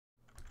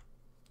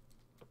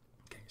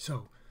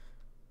so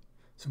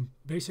some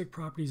basic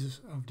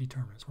properties of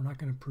determinants. We're not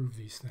going to prove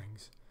these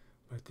things,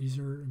 but these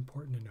are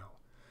important to know.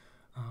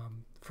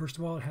 First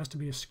of all, it has to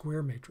be a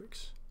square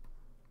matrix.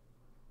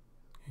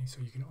 Okay, so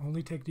you can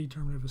only take the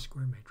determinant of a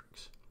square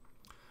matrix.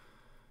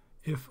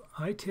 If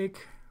I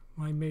take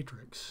my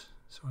matrix,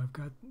 so I've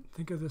got,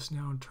 think of this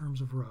now in terms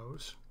of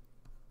rows.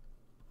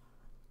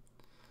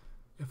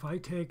 If I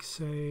take,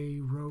 say,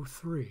 row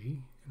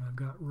 3, and I've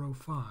got row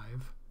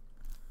 5,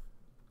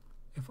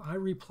 if I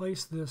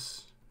replace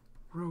this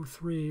row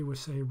 3 with,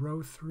 say,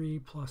 row 3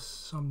 plus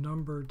some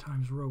number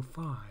times row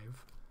 5,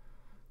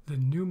 the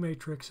new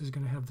matrix is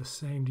going to have the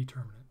same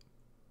determinant.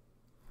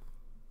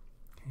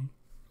 Okay.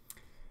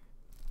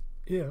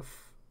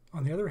 If,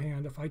 on the other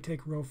hand, if I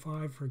take row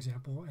 5, for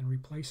example, and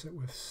replace it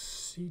with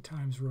C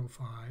times row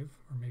 5,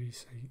 or maybe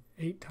say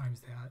 8 times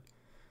that,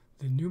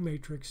 the new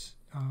matrix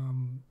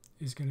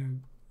is going to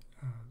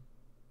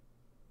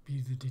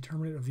be the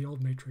determinant of the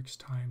old matrix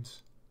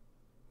times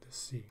the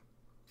C.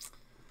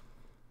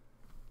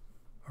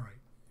 All right,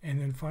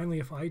 and then finally,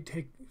 if I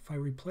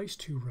replace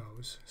two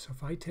rows, so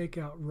if I take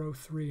out row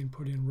 3 and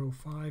put in row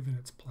 5 in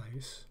its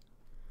place,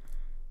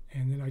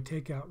 and then I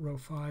take out row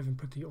 5 and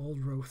put the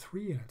old row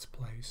 3 in its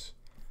place,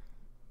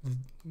 the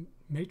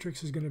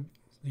matrix is going to,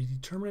 the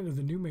determinant of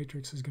the new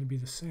matrix is going to be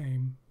the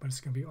same, but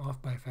it's going to be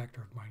off by a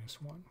factor of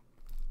 -1.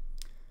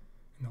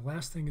 And the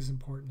last thing is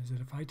important, is that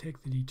if I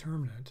take the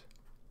determinant,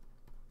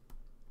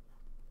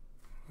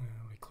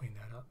 let me clean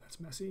that up, that's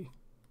messy.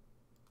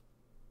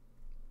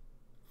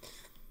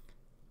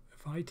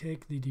 If I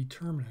take the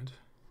determinant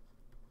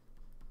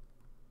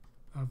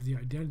of the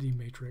identity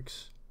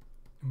matrix,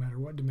 no matter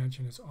what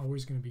dimension, it's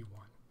always going to be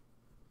 1.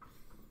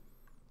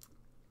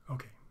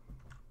 Okay,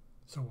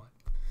 so what?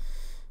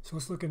 So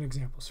let's look at an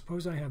example.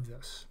 Suppose I have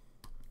this.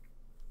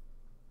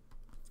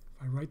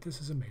 If I write this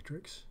as a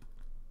matrix,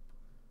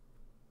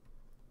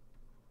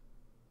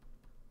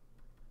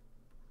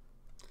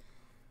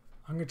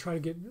 I'm going to try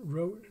to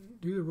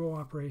do the row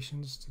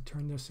operations to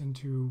turn this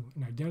into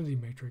an identity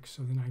matrix,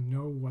 so then I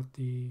know what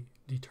the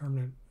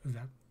determinant of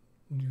that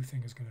new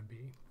thing is going to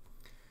be.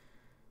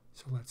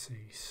 So let's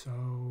see.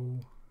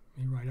 So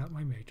let me write out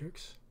my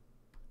matrix.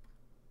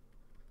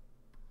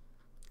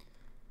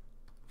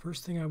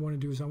 First thing I want to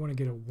do is I want to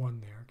get a 1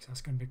 there, because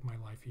that's going to make my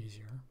life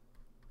easier.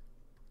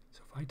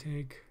 So if I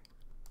take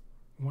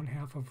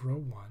 1/2 of row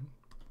 1,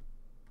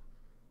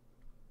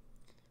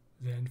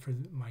 then for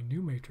my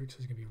new matrix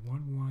is going to be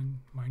 1,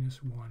 1,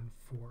 minus 1,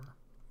 4.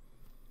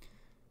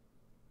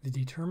 The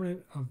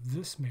determinant of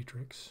this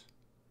matrix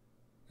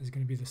is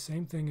going to be the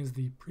same thing as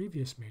the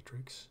previous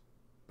matrix,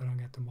 but I'm going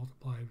to have to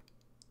multiply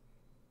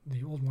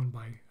the old one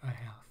by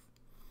 1/2.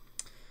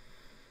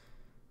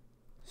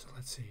 So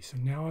let's see. So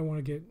now I want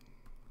to get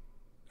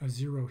a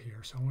 0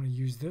 here. So I want to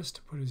use this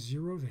to put a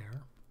 0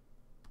 there.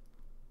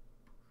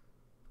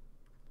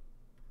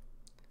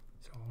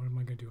 So what am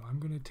I going to do? I'm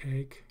going to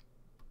take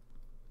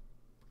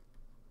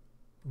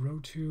row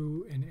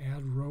 2 and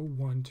add row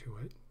 1 to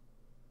it.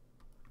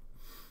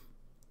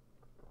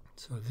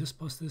 So this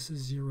plus this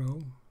is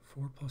 0.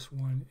 4 plus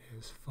 1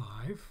 is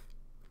 5.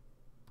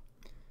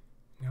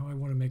 Now I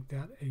want to make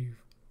that a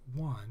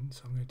 1,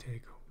 so I'm going to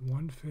take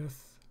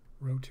 1/5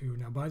 row 2.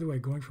 Now, by the way,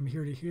 going from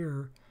here to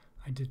here,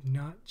 I did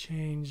not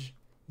change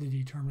the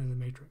determinant of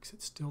the matrix.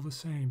 It's still the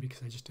same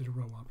because I just did a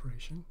row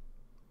operation.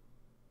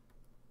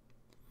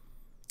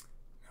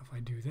 Now, if I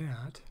do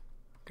that,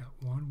 I've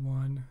got 1,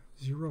 1,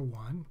 0,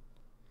 1.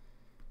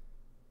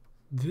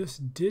 This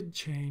did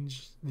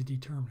change the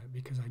determinant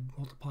because I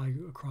multiply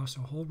across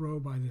a whole row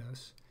by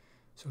this.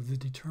 So the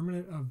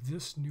determinant of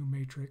this new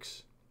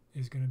matrix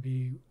is going to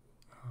be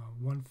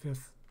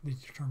 1/5 the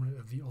determinant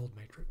of the old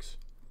matrix.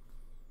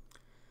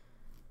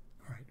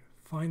 All right,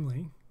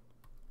 finally,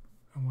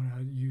 I want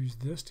to use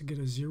this to get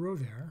a 0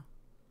 there.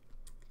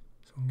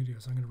 So what I'm going to do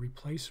is I'm going to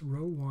replace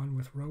row 1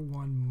 with row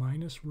 1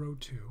 minus row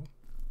 2. I'm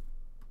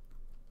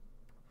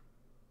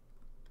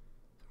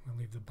going to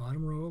leave the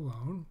bottom row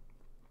alone.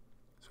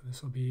 So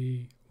this will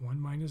be 1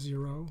 minus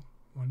 0,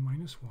 1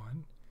 minus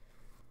 1.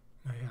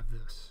 And I have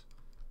this.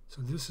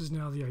 So this is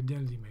now the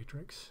identity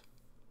matrix.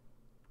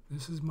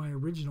 This is my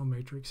original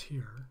matrix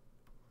here.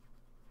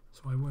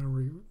 So I want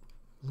to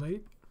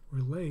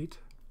relate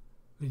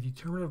the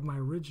determinant of my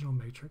original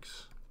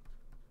matrix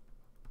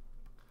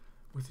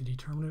with the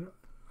determinant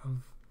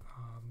of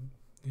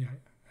the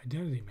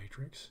identity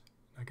matrix.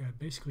 I got to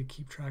basically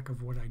keep track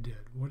of what I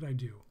did. What did I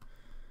do?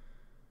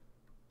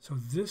 So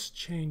this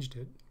changed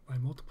it by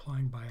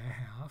multiplying by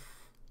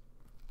 1/2.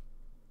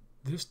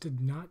 This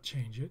did not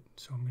change it,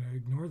 so I'm going to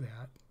ignore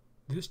that.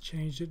 This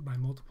changed it by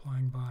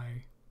multiplying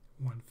by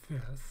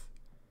 1/5.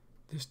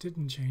 This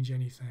didn't change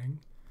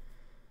anything.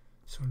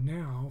 So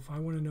now, if I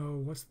want to know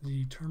what's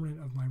the determinant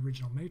of my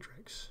original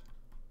matrix,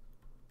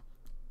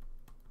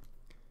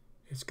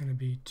 it's going to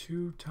be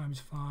 2 times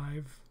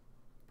 5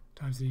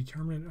 times the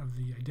determinant of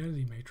the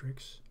identity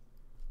matrix.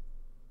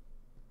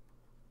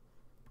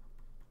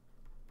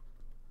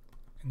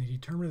 And the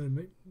determinant of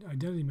the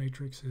identity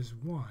matrix is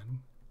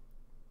 1.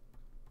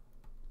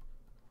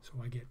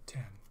 So I get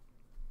 10.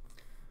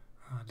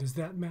 Does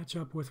that match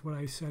up with what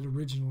I said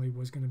originally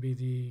was going to be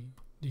the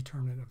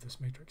determinant of this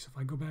matrix? If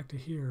I go back to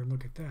here and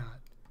look at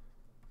that,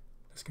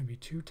 that's going to be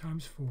 2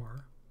 times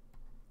 4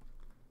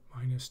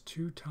 minus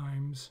 2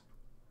 times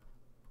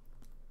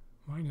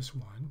minus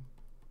 1.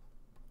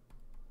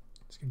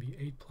 It's going to be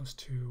 8 plus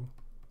 2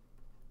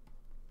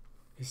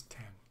 is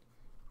 10.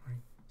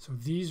 Right? So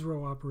these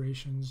row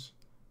operations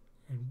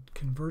and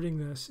converting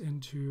this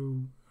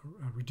into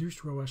a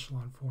reduced row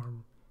echelon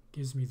form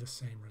gives me the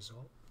same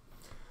result.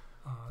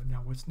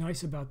 Now what's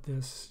nice about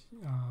this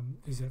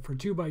is that for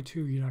 2 by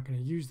 2 you're not going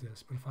to use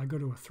this, but if I go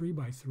to a 3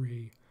 by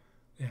 3,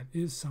 that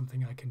is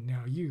something I can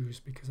now use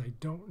because I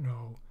don't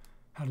know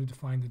how to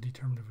define the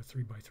determinant of a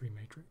 3 by 3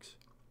 matrix.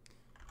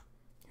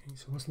 Okay,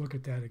 so let's look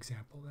at that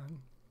example then.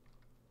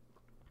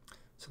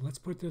 So let's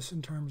put this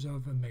in terms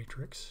of a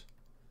matrix.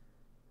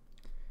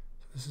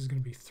 So this is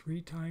going to be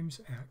 3 times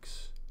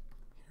x.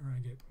 Here I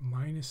get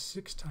minus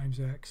 6 times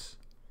x,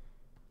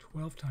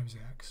 12 times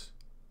x.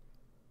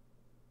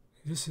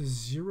 This is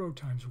 0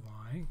 times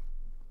y.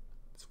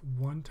 It's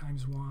 1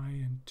 times y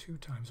and 2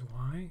 times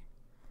y.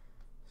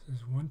 This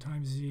is 1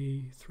 times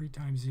z, 3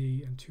 times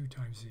z, and 2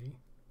 times z.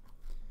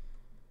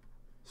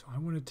 So I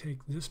want to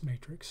take this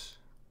matrix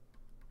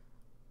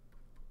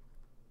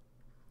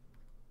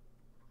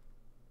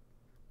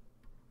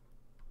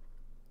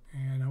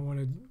and I want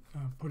to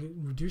put it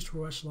in reduced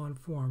row echelon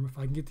form. If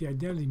I can get the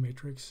identity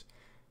matrix,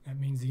 that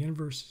means the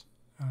inverse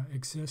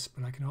exists,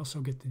 but I can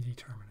also get the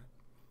determinant.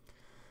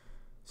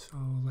 So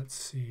let's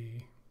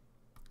see.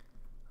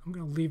 I'm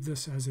going to leave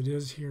this as it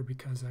is here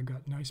because I've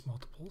got nice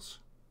multiples.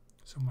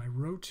 So my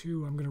row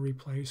 2 I'm going to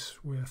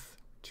replace with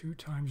 2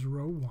 times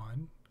row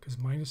 1, because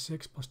minus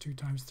 6 plus 2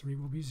 times 3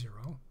 will be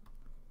 0.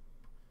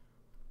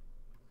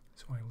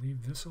 So I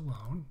leave this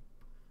alone.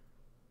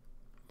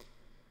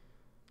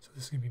 So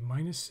this is going to be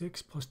minus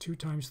 6 plus 2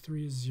 times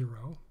 3 is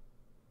 0.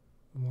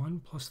 1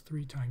 plus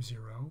 3 times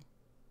 0.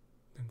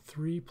 Then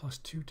 3 plus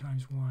 2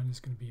 times 1 is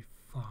going to be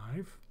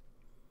 5.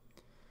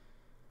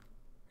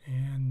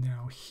 And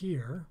now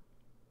here,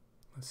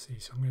 let's see,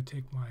 so I'm going to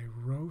take my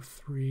row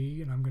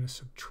 3 and I'm going to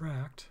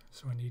subtract.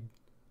 So I need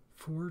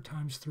 4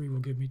 times 3 will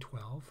give me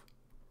 12.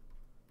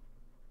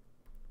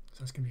 So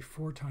that's going to be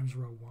 4 times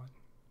row 1.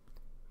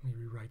 Let me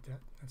rewrite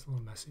that. That's a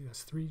little messy.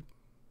 That's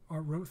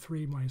row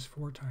 3 minus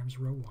 4 times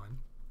row 1.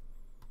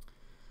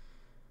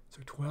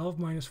 So 12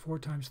 minus 4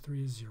 times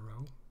 3 is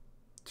 0.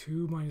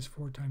 2 minus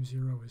 4 times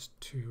 0 is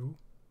 2.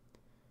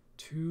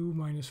 2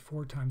 minus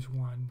 4 times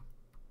 1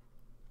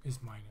 is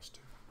minus 2.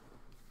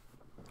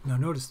 Now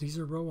notice these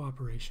are row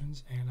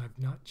operations and I've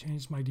not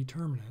changed my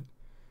determinant.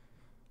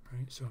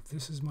 Right? So if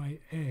this is my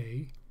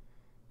A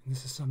and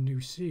this is some new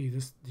C,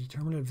 this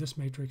determinant of this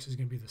matrix is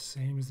going to be the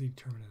same as the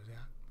determinant of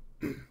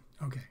that.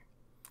 Okay,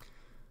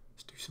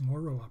 let's do some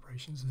more row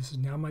operations. This is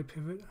now my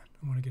pivot.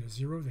 I want to get a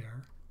 0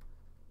 there.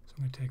 So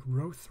I'm going to take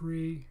row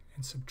 3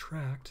 and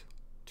subtract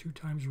 2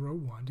 times row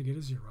 1 to get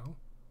a 0.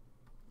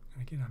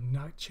 And again, I'm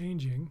not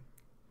changing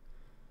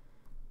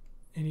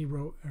any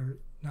row, or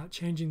not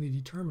changing the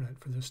determinant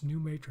for this new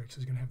matrix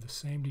is going to have the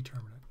same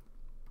determinant.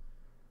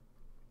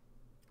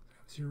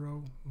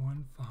 0,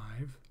 1, 5.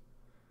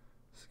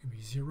 It's going to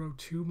be 0.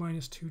 2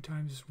 minus 2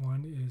 times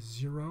 1 is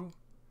 0.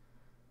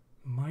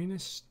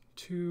 Minus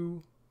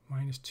 2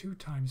 minus 2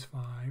 times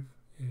 5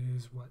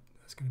 is what?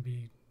 That's going to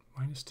be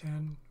minus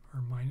 10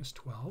 or minus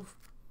 12.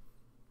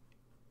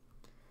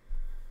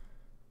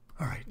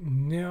 All right,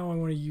 now I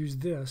want to use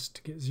this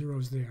to get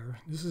zeros there.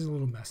 This is a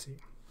little messy.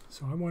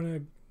 So I want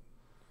to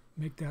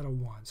make that a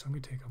 1. So I'm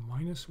going to take a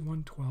minus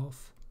 1/12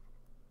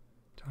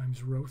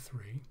 times row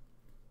 3.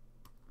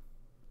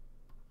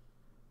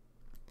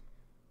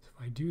 So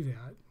if I do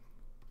that,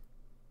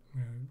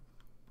 I'm going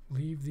to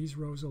leave these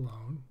rows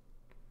alone.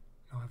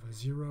 I'll have a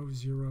 0,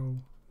 0,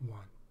 1.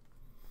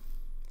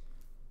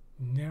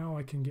 Now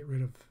I can get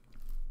rid of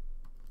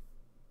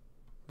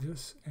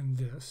this and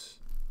this.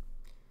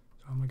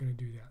 So how am I going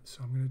to do that?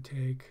 So I'm going to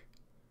take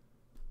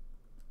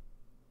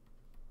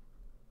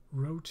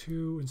row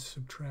 2 and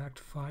subtract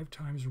 5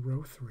 times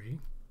row 3.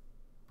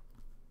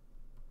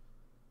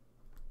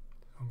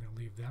 I'm going to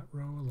leave that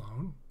row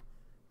alone.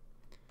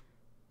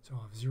 So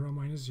I'll have 0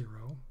 minus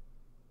 0,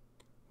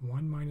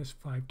 1 minus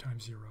 5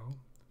 times 0,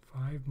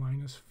 5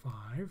 minus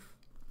 5.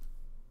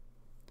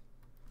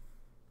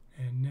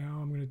 And now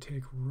I'm going to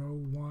take row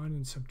 1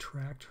 and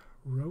subtract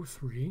row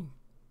 3.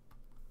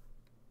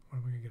 What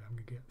am I going to get? I'm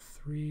going to get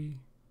 3,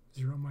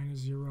 0 minus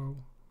 0,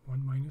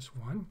 1 minus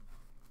 1.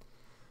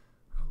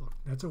 Oh, look,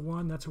 that's a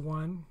 1, that's a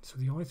 1. So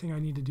the only thing I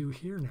need to do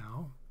here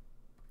now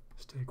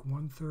is take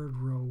 1/3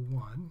 row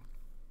 1.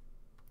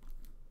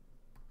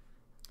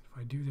 If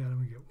I do that, I'm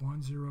going to get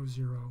 1, 0,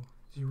 0,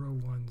 0,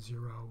 1,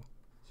 0,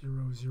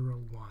 0,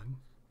 0, 1,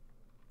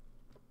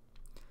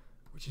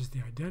 which is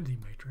the identity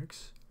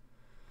matrix.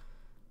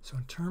 So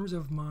in terms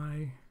of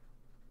my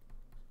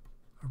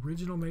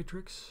original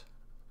matrix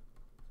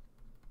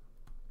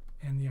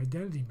and the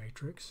identity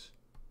matrix,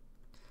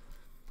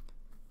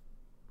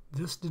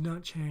 this did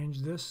not change.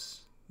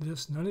 This,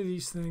 none of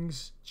these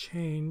things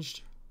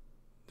changed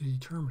the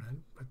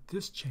determinant, but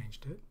this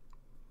changed it.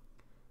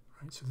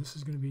 Right, so this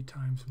is going to be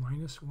times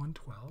minus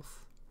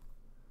 1/12.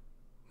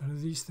 None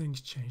of these things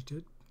changed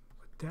it,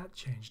 but that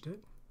changed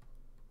it,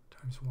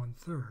 times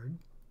 1/3.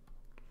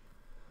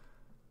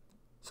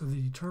 So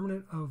the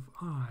determinant of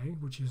I,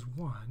 which is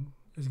 1,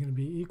 is going to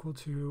be equal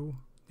to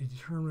the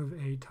determinant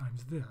of A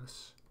times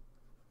this.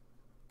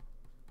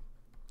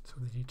 So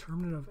the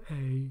determinant of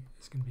A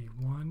is going to be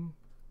 1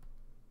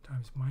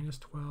 times minus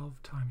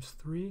 12 times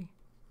 3.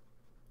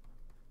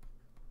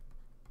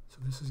 So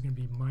this is going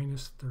to be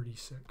minus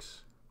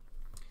 36.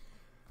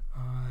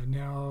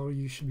 Now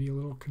you should be a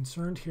little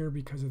concerned here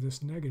because of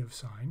this negative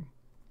sign.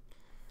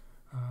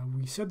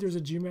 We said there's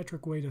a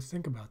geometric way to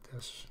think about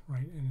this,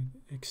 right? And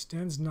it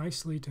extends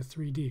nicely to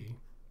 3D.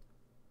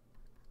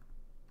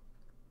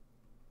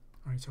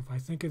 All right, so if I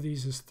think of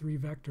these as 3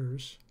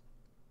 vectors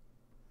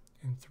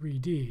in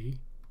 3D,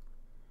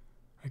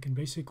 I can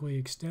basically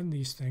extend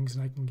these things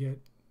and I can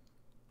get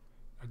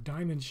a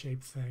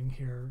diamond-shaped thing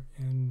here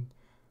in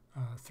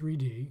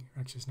 3D.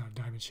 Actually, it's not a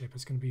diamond shape.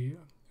 It's going to be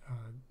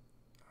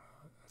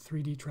a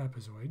 3D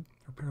trapezoid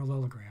or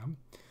parallelogram.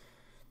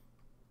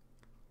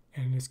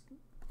 And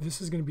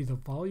this is going to be the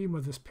volume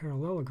of this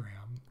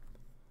parallelogram,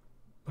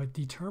 but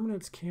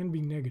determinants can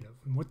be negative.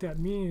 And what that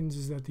means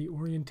is that the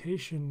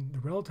orientation, the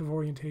relative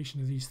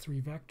orientation of these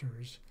 3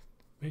 vectors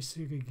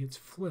basically gets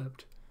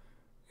flipped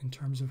in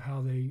terms of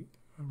how they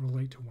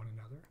relate to one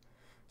another.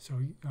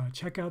 So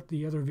check out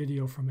the other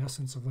video from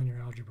Essence of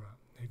Linear Algebra.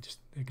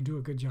 They can do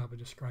a good job of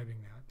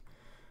describing that.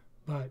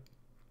 But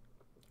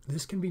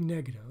this can be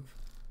negative.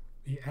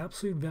 The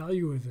absolute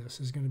value of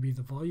this is going to be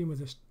the volume of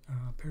this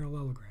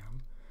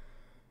parallelogram,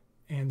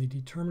 and the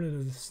determinant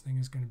of this thing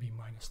is going to be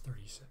minus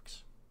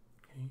 36.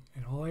 Okay?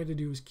 And all I had to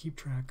do is keep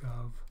track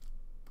of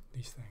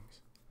these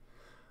things.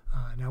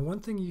 Now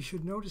one thing you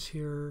should notice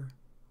here,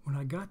 when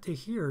I got to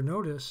here,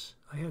 notice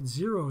I had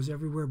zeros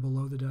everywhere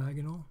below the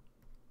diagonal.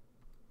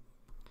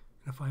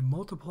 And if I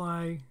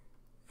multiply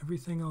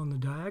everything on the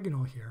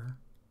diagonal here,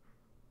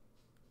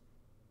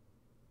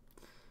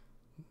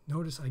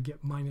 notice I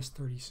get minus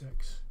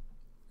 36.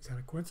 Is that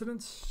a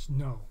coincidence?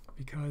 No,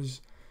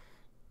 because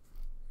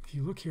if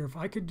you look here, if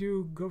I could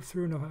go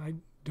through and if I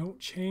don't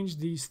change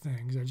these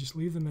things, I just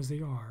leave them as they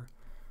are,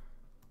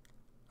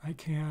 I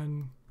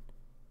can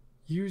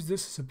use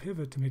this as a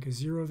pivot to make a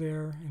 0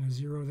 there and a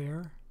 0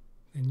 there,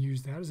 then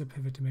use that as a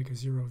pivot to make a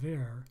 0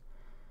 there.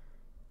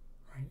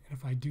 Right? And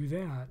if I do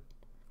that,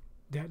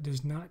 that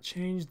does not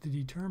change the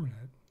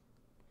determinant.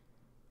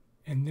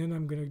 And then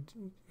I'm going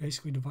to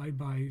basically divide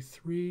by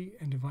 3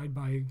 and divide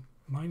by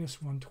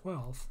minus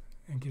 1/12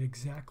 and get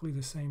exactly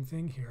the same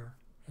thing here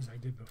as I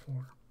did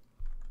before.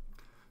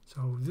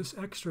 So this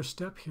extra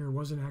step here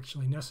wasn't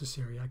actually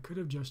necessary. I could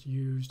have just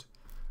used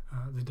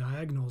the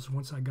diagonals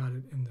once I got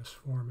it in this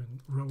form,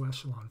 in row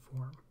echelon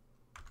form.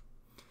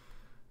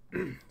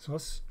 So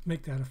let's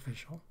make that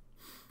official.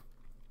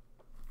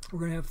 We're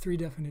going to have 3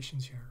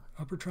 definitions here: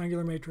 upper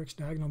triangular matrix,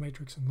 diagonal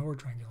matrix, and lower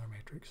triangular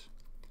matrix.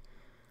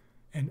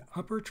 An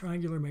upper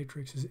triangular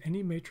matrix is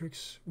any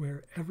matrix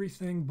where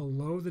everything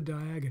below the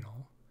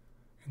diagonal,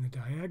 and the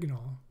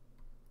diagonal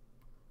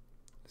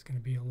is going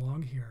to be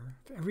along here.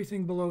 If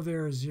everything below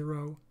there is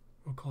 0,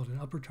 we'll call it an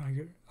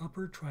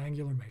upper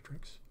triangular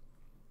matrix.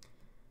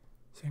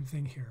 Same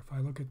thing here. If I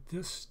look at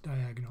this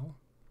diagonal,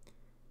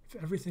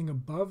 if everything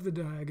above the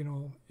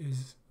diagonal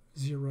is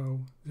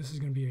 0, this is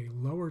going to be a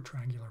lower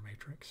triangular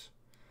matrix.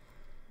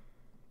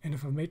 And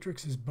if a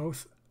matrix is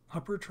both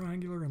upper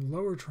triangular and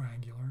lower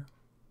triangular,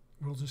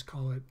 we'll just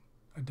call it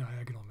a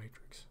diagonal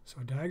matrix.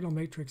 So a diagonal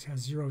matrix has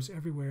zeros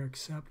everywhere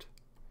except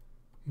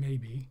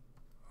maybe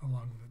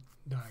along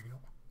the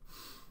diagonal.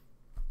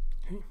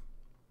 Okay.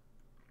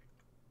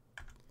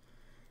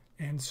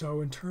 And so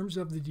in terms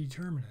of the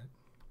determinant,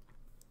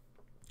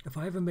 if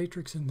I have a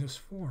matrix in this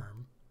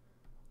form,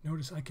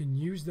 notice I can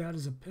use that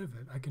as a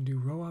pivot. I can do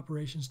row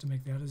operations to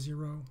make that a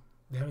 0,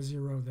 that a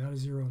 0, that a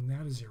 0, and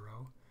that a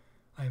 0.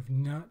 I have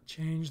not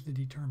changed the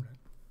determinant.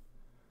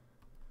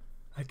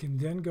 I can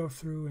then go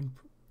through and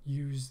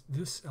use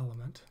this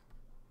element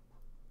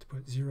to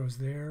put zeros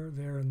there,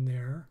 there, and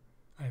there.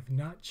 I have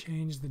not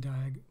changed the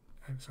I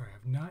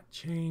have not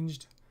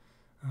changed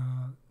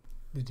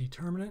the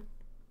determinant,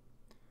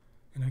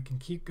 and I can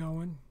keep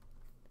going.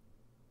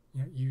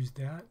 Use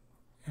that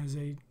as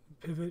a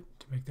pivot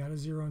to make that a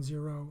 0 and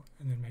 0,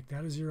 and then make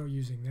that a 0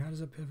 using that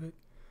as a pivot.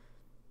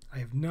 I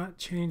have not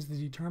changed the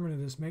determinant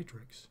of this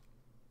matrix.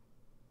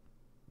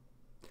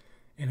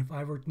 And if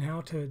I were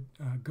now to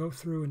go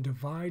through and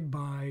divide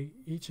by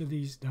each of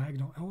these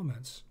diagonal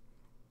elements,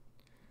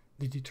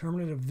 the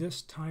determinant of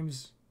this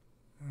times,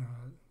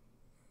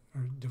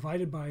 or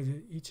divided by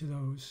each of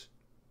those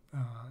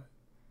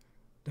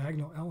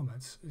diagonal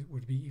elements, it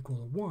would be equal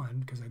to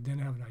 1, because I then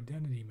have an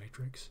identity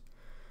matrix.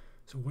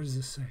 So what does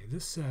this say?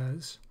 This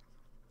says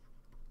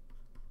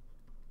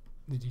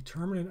the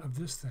determinant of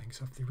this thing,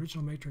 so if the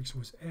original matrix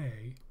was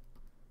A,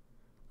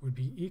 would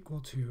be equal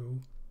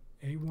to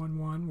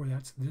A11, where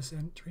that's this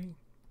entry,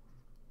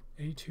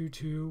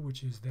 A22,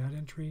 which is that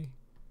entry,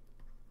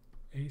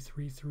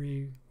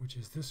 A33, which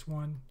is this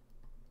one,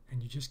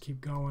 and you just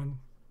keep going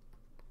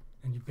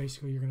And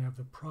you're going to have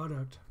the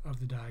product of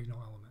the diagonal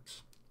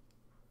elements.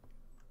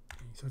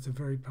 Okay, so it's a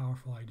very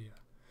powerful idea.